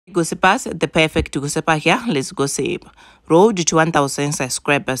Gossipers, the perfect gossiper here. Let's gossip. Road to 1,000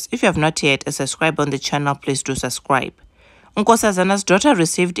 subscribers. If you have not yet subscribed on the channel, please do subscribe. Nkosazana's daughter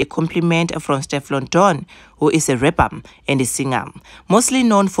received a compliment from Stefflon, who is a rapper and a singer, mostly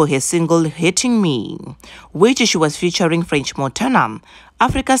known for her single Hating Me, which she was featuring French Montana.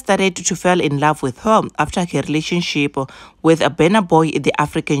 Africa started to fall in love with her after her relationship with Burna Boy, the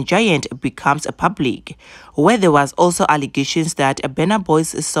African giant, becomes public, where there was also allegations that Burna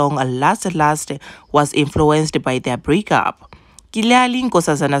Boy's song Last was influenced by their breakup. Clearly,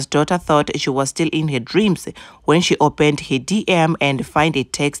 Nkosazana's daughter thought she was still in her dreams when she opened her DM and found a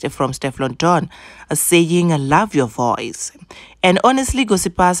text from Stefflon saying, "Love your voice." And honestly,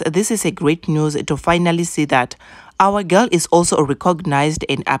 gossipers, this is a great news to finally see that our girl is also recognized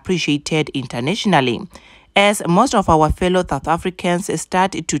and appreciated internationally, as most of our fellow South Africans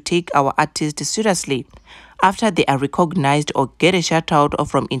start to take our artists seriously after they are recognized or get a shout out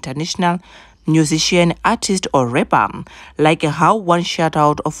from international musician, artist, or rapper, like how one shout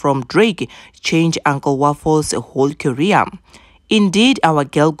out from Drake changed Uncle Waffle's whole career. Indeed, our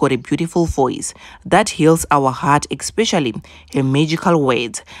girl got a beautiful voice that heals our heart, especially her magical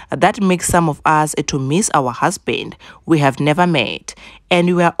words that makes some of us to miss our husband we have never met.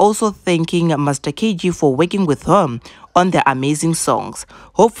 And we are also thanking Master KG for working with her on the amazing songs.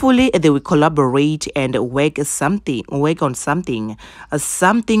 Hopefully, they will collaborate and work on something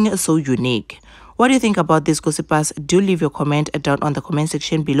so unique. What do you think about this, gossipers? Do leave your comment down on the comment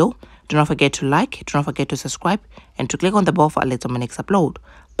section below. Do not forget to like, do not forget to subscribe, and to click on the bell for alerts on my next upload.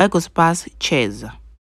 Bye, gossipers. Cheers.